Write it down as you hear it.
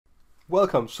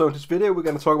Welcome. So in this video we're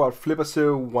going to talk about Flipper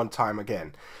Zero one time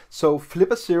again. So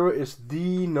Flipper Zero is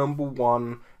the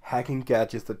 #1 hacking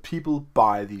gadget that people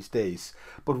buy these days.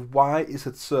 But why is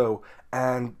it so?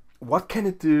 And what can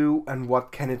it do and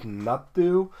what can it not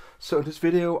do? So in this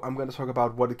video I'm going to talk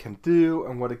about what it can do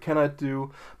and what it cannot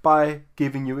do by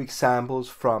giving you examples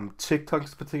from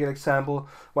TikTok's particular example,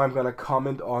 where I'm going to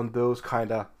comment on those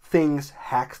kind of things,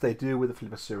 hacks they do with the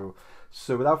Flipper Zero.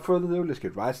 So without further ado, let's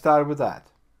get right started with that.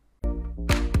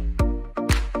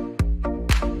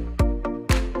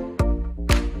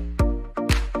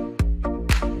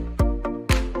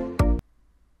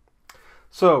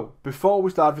 So, before we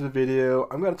start with the video,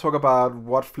 I'm going to talk about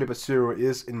what Flipper Zero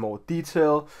is in more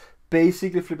detail.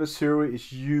 Basically, Flipper Zero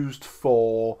is used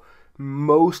for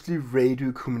mostly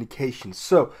radio communications.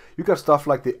 So, you got stuff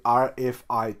like the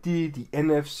RFID, the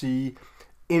NFC,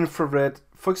 infrared,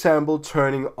 for example,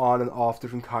 turning on and off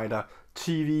different kind of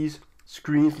TVs,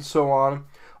 screens and so on.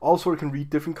 Also, it can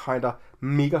read different kind of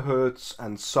megahertz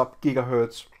and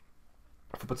sub-gigahertz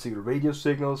for particular radio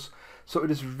signals. So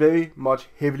it is very much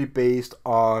heavily based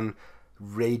on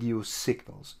radio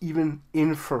signals. Even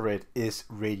infrared is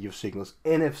radio signals.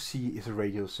 NFC is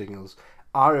radio signals.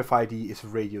 RFID is a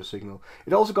radio signal.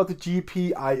 It also got the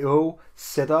GPIO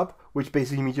setup, which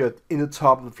basically means you're in the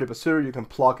top of the Flipper Zero. You can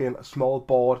plug in a small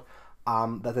board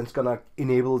that then's gonna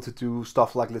enable to do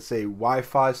stuff like, let's say,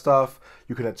 Wi-Fi stuff.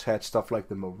 You can attach stuff like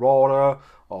the Marauder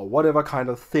or whatever kind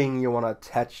of thing you want to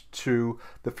attach to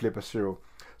the Flipper Zero.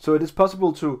 So it is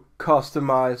possible to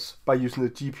customize by using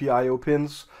the GPIO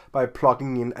pins, by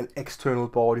plugging in an external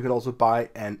board. You can also buy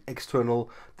an external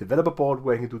developer board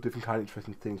where you can do different kind of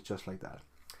interesting things just like that.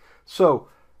 So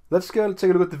let's go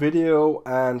take a look at the video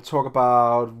and talk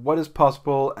about what is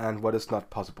possible and what is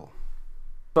not possible.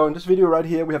 So in this video right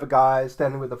here, we have a guy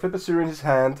standing with a Flipper Zero in his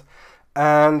hand,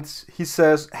 and he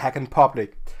says hack in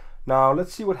public. Now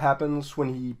let's see what happens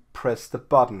when he presses the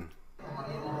button.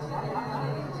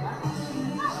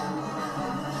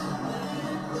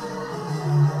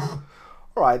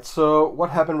 Alright, so what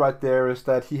happened right there is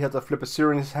that he had a Flipper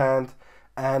Zero in his hand,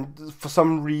 and for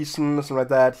some reason, something like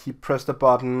that, he pressed the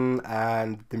button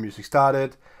and the music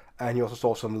started, and he also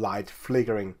saw some light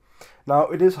flickering. Now,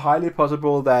 it is highly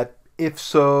possible that if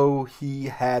so, he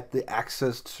had the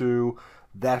access to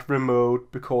that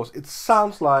remote, because it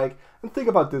sounds like, and think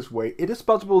about it this way, it is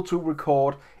possible to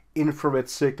record infrared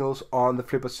signals on the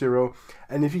Flipper Zero,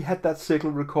 and if he had that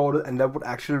signal recorded and that would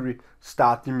actually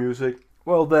start the music,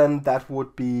 well then that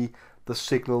would be the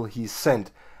signal he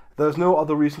sent. There's no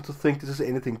other reason to think this is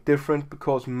anything different,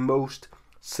 because most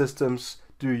systems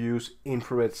do use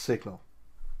infrared signal.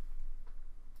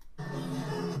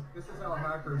 This is how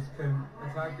hackers can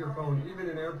attack your phone, even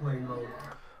in airplane mode.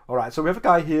 Alright, so we have a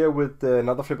guy here with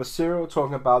another Flipper Zero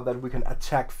talking about that we can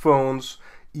attack phones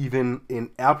even in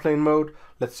airplane mode.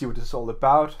 Let's see what this is all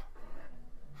about.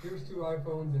 Here's two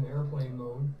iPhones in airplane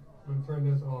mode. I'm going to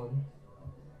turn this on.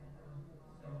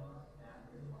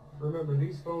 Remember,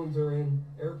 these phones are in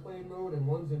airplane mode and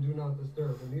one's in do not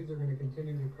disturb, and these are going to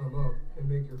continue to come up and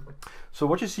make your phone. So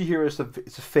what you see here is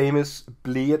it's a famous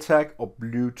BLE attack, or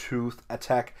Bluetooth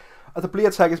attack. The BLE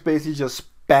attack is basically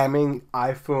just spamming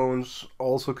iPhones.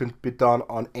 Also can be done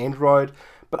on Android,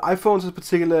 but iPhones is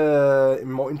particularly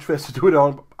more interested to do it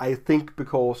on, I think,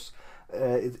 because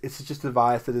it's just a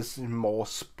device that is more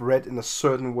spread in a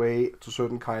certain way to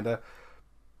certain kind of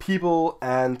people.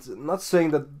 And not saying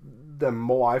that there are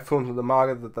more iPhones on the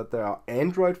market that there are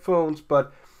Android phones,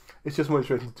 but it's just more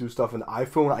interesting to do stuff on an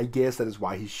iPhone. I guess that is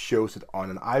why he shows it on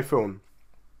an iPhone.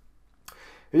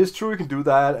 It is true you can do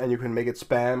that and you can make it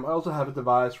spam. I also have a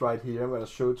device right here. I'm going to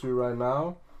show it to you right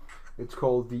now. It's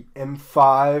called the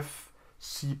M5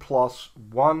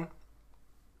 C+1.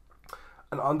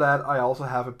 And on that I also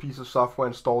have a piece of software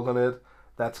installed on it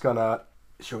that's going to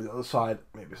show the other side.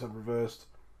 Maybe it's reversed.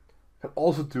 Can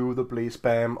also do the BLE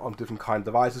spam on different kind of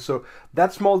devices. So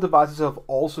that small devices have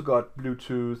also got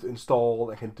Bluetooth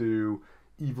installed and can do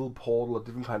evil portal or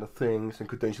different kind of things and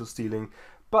credential stealing.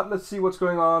 But let's see what's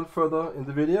going on further in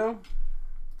the video.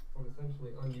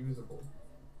 Essentially unusable.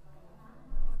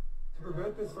 To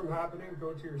prevent this from happening,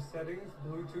 go to your settings,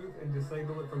 Bluetooth, and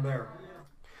disable it from there.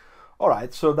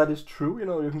 Alright, so that is true. You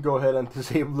know, you can go ahead and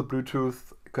disable the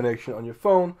Bluetooth connection on your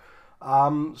phone.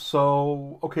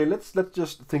 So okay, let's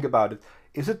just think about it.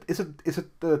 Is it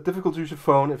difficult to use your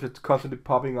phone if it's constantly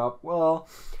popping up? Well,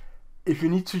 if you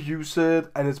need to use it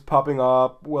and it's popping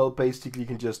up, well, basically you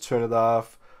can just turn it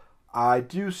off. I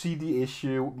do see the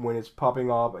issue when it's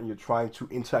popping up and you're trying to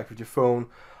interact with your phone.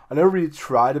 I never really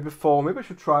tried it before. Maybe I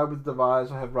should try it with the device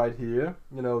I have right here.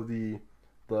 You know, the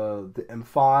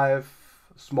M5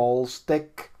 small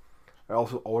stick. I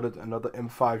also ordered another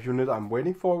M5 unit. I'm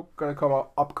waiting for gonna come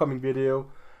out upcoming video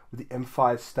with the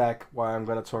M5 stack, where I'm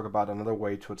gonna talk about another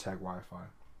way to attack Wi-Fi.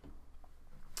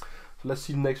 So let's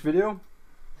see the next video.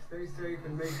 Stay safe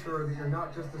and make sure that you're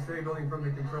not just disabling from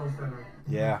the control center.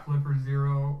 Yeah. Flipper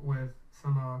Zero with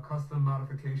some custom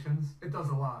modifications. It does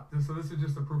a lot. So this is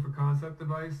just a proof of concept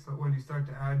device. So when you start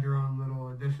to add your own little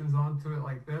additions onto it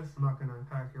like this, I'm not going to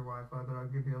hack your Wi-Fi, but I'll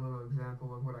give you a little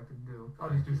example of what I could do.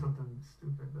 I'll just do something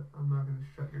stupid, but I'm not going to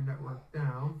shut your network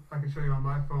down. I can show you on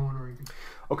my phone, or you can...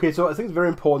 Okay, so I think it's very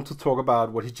important to talk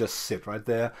about what he just said right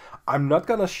there. I'm not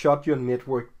going to shut your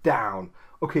network down.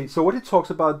 Okay, so what he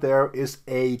talks about there is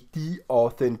a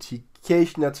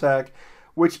deauthentication attack,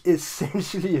 which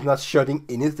essentially is not shutting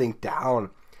anything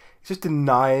down. It's just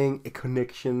denying a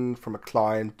connection from a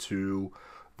client to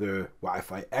the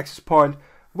Wi-Fi access point,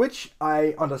 which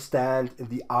I understand in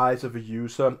the eyes of a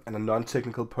user and a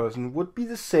non-technical person would be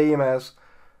the same as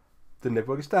the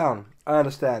network is down. I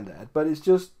understand that, but it's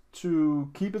just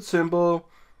to keep it simple.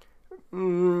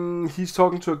 He's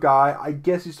talking to a guy, I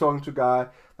guess he's talking to a guy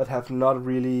that have not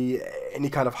really any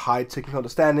kind of high technical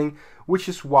understanding, which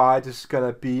is why this is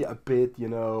gonna be a bit, you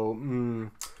know,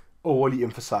 overly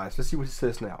emphasized. Let's see what he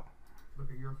says now.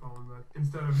 Look at your phone, but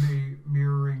instead of me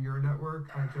mirroring your network,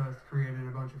 I just created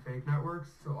a bunch of fake networks.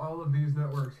 So all of these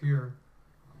networks here,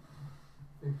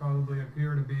 they probably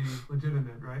appear to be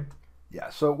legitimate, right? Yeah,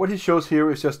 so what he shows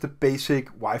here is just the basic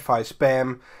Wi-Fi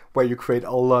spam, where you create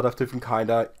a lot of different kind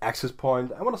of access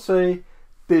point. I want to say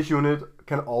this unit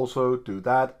can also do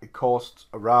that. It costs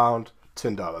around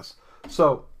 $10.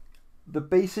 So the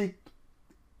basic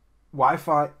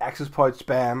Wi-Fi access point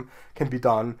spam can be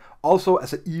done also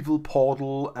as an evil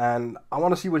portal, and I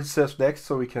want to see what he says next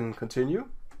so we can continue.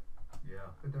 Yeah,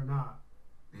 but they're not.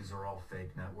 These are all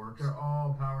fake networks. They're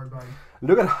all powered by...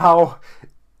 Look at how...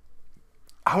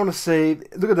 I want to say,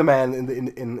 look at the man in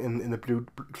the blue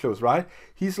clothes, right?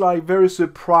 He's like very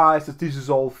surprised that this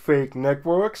is all fake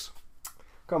networks.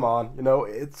 Come on, you know,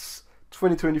 it's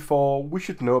 2024. We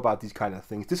should know about these kind of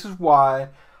things. This is why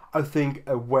I think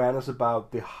awareness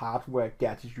about the hardware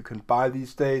gadgets you can buy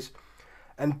these days.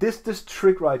 And this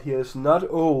trick right here is not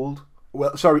old.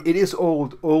 Well, sorry, it is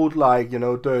old like, you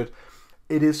know, dirt.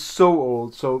 It is so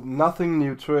old, so nothing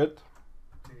new to it.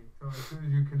 So as soon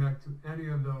as you connect to any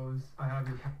of those, I have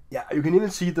your... Yeah, you can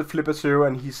even see the Flipper Zero,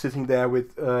 and he's sitting there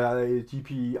with a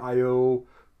GPIO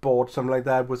board, something like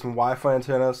that, with some Wi-Fi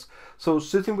antennas. So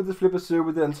sitting with the Flipper Zero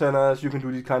with the antennas, you can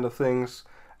do these kind of things.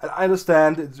 And I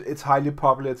understand it's highly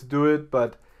popular to do it,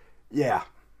 but yeah.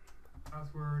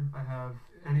 Password, I have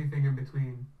anything in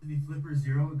between. The Flipper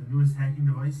Zero, the newest hacking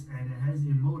device, and it has a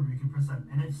mode where you can press on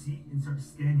NFC and start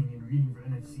scanning and reading for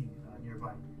NFC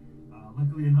nearby.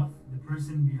 Luckily enough, the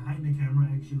person behind the camera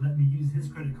actually let me use his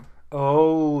credit card.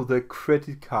 Oh, the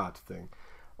credit card thing.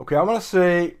 Okay, I want to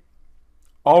say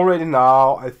already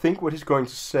now, I think what he's going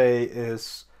to say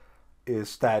is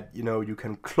that, you know, you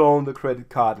can clone the credit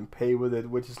card and pay with it,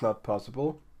 which is not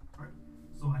possible. Alright,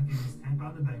 so I can just tap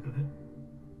on the back of it.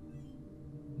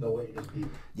 No way to read.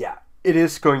 Yeah, it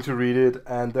is going to read it,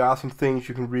 and there are some things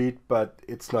you can read, but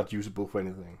it's not usable for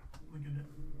anything. Look at that.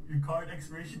 Your card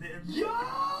expiration date.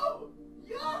 Yo!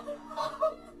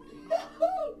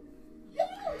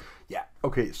 Yeah,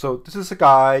 okay, so this is a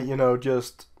guy, you know,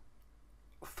 just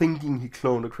thinking he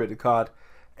cloned a credit card,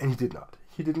 and he did not.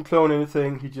 He didn't clone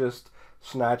anything, he just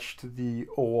snatched the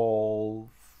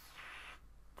overall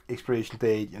expiration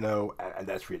date, you know, and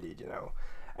that's really it, you know.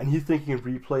 And he's thinking he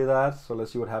can replay that, so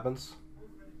let's see what happens.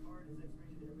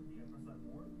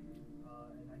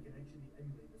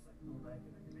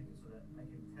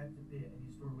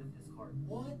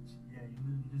 What? Yeah,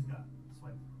 you just got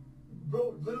swiped.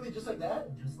 Bro, literally just like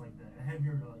that? Just like that. I have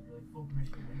your full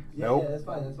permission. Yeah, Nope. yeah, that's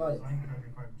fine, that's fine. So I can grab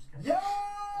your card and just cash. Yeah!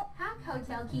 Hack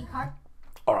hotel key card.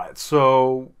 Alright,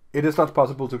 so it is not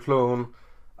possible to clone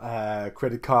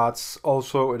credit cards.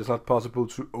 Also, it is not possible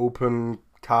to open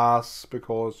cars,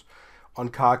 because on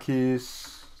car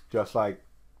keys, just like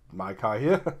my car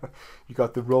here, you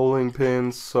got the rolling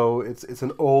pins, so it's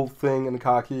an old thing in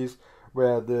car keys,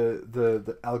 where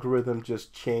the algorithm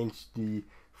just changed the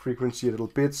frequency a little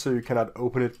bit, so you cannot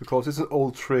open it, because it's an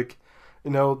old trick. You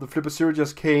know, the Flipper Zero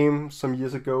just came some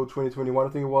years ago, 2021 I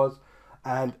think it was,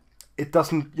 and it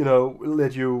doesn't, you know,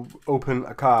 let you open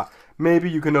a car. Maybe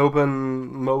you can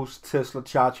open most Tesla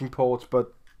charging ports,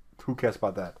 but who cares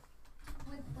about that?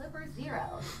 With Flipper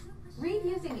Zero. Read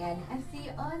using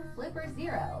NFC on Flipper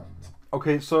Zero.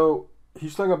 Okay, so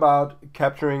he's talking about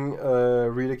capturing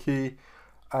reader key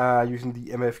using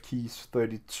the MF keys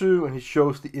 32, and he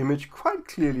shows the image quite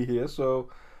clearly here.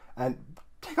 So, and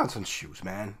take on some shoes,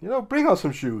 man. You know, bring on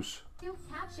some shoes. 2.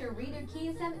 Capture reader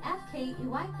keysm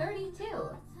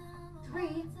FKEY32.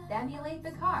 3. Emulate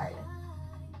the card.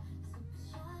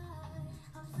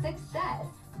 Success.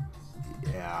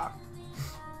 Yeah.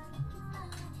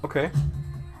 Okay.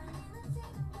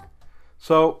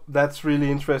 So that's really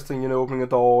interesting, you know, opening a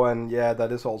door, and yeah,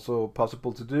 that is also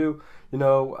possible to do. You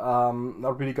know,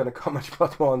 not really gonna comment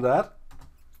much more on that.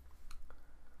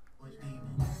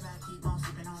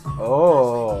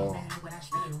 Oh,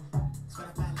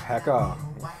 hacker.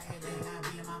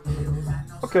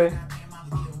 Okay.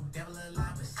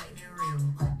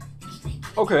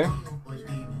 Okay.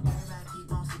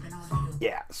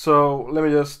 Yeah, so let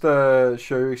me just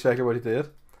show you exactly what he did.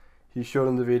 He showed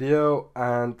in the video,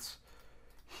 and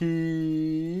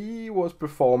he was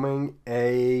performing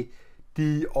a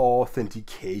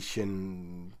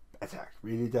de-authentication attack.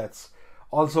 Really, that's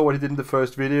also what he did in the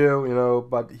first video, you know,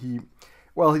 but he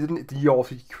didn't de-auth,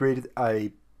 he created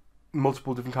a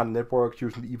multiple different kind of networks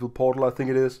using the Evil Portal, I think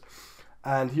it is.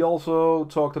 And he also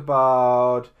talked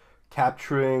about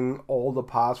capturing all the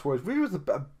passwords, which was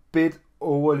a bit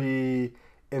overly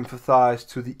emphasized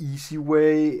to the easy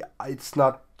way. It's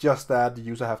not just that the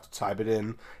user have to type it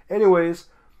in. Anyways,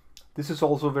 this is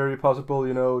also very possible,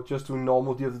 you know, just doing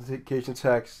normal deauthentication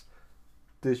attacks.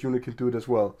 This unit can do it as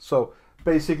well. So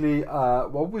basically,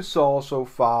 what we saw so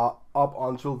far up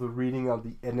until the reading of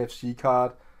the NFC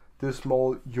card, this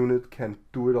small unit can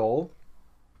do it all.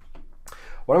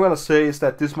 What I'm going to say is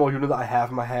that this small unit I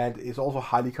have in my hand is also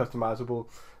highly customizable,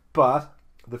 but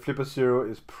the Flipper Zero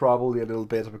is probably a little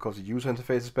better because the user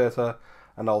interface is better,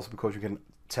 and also because you can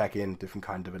tag in different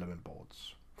kind of development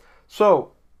boards.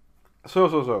 So,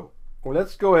 well,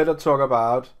 let's go ahead and talk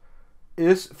about,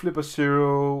 is Flipper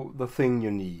Zero the thing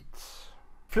you need?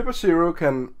 Flipper Zero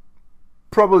can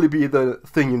probably be the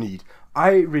thing you need.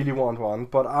 I really want one,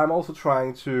 but I'm also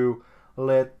trying to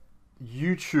let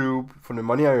YouTube, for the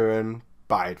money I earn,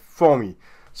 buy it for me.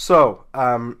 So,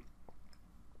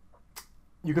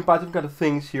 you can buy different kind of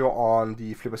things here on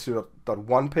the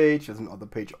flipperzero.1 page. There's another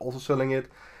page also selling it.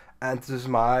 And this is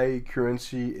my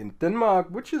currency in Denmark,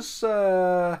 which is,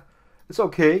 it's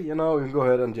okay, you know, you can go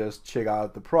ahead and just check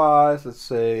out the price. Let's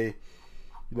say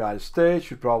United States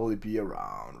should probably be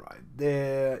around right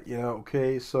there, you know,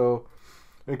 okay, so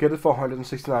you get it for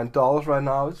 $169 right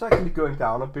now. It's actually going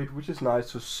down a bit, which is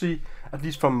nice to see, at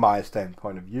least from my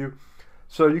standpoint of view.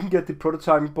 So you can get the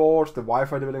prototyping boards, the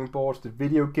Wi-Fi development boards, the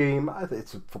video game,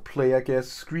 it's for play, I guess,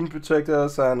 screen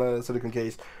protectors, and a silicon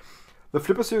case. The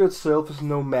Flipper Zero itself is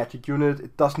no magic unit.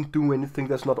 It doesn't do anything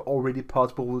that's not already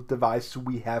possible with the devices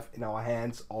we have in our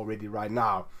hands already right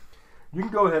now. You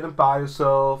can go ahead and buy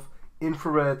yourself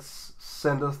infrareds,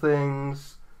 sensor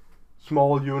things,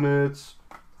 small units.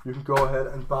 You can go ahead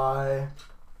and buy,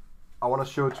 I want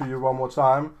to show it to you one more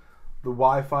time, the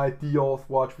Wi-Fi de-auth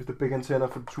watch with the big antenna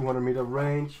for the 200-meter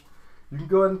range. You can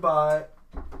go ahead and buy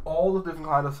all the different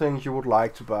kind of things you would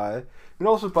like to buy. You can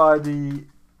also buy the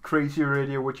crazy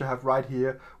radio, which I have right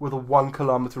here, with a 1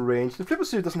 kilometer range. The Flipper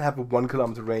Zero doesn't have a 1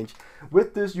 kilometer range.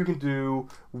 With this you can do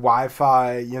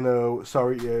Wi-Fi, you know,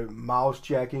 mouse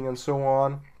jacking and so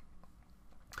on.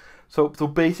 So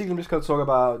basically I'm just going to talk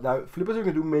about, now Flipper Zero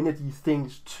can do many of these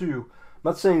things too. I'm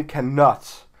not saying it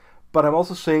cannot, but I'm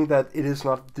also saying that it is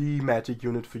not the magic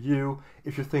unit for you.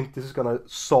 If you think this is going to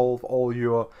solve all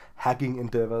your hacking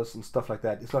endeavors and stuff like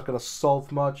that, it's not going to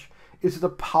solve much. Is it a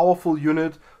powerful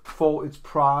unit for its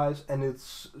price and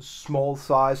its small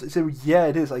size? Yeah,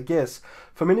 it is, I guess.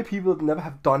 For many people that never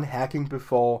have done hacking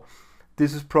before,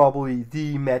 this is probably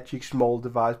the magic small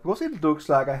device, because it looks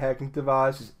like a hacking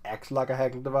device, it acts like a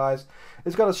hacking device.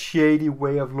 It's got a shady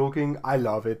way of looking. I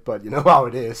love it, but you know how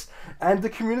it is. And the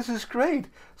community is great.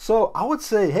 So I would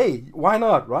say, hey, why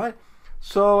not, right?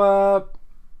 So,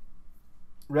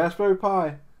 Raspberry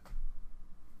Pi.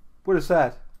 What is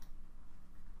that?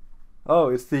 Oh,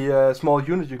 it's the small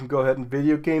unit. You can go ahead and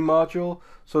video game module.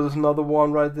 So there's another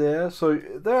one right there. So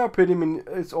there are pretty many.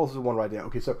 It's also one right there.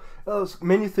 Okay, so there's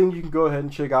many things you can go ahead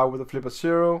and check out with the Flipper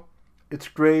Zero. It's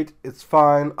great. It's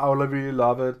fine. I really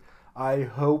love it. I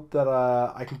hope that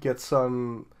I can get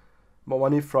some more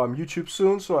money from YouTube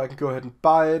soon, so I can go ahead and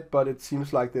buy it. But it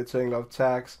seems like they're taking a lot of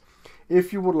tax.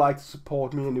 If you would like to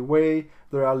support me in any way,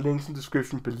 there are links in the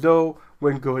description below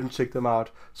where you can go ahead and check them out.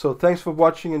 So thanks for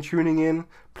watching and tuning in.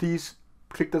 Please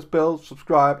click that bell,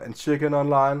 subscribe, and check in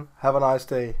online. Have a nice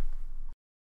day.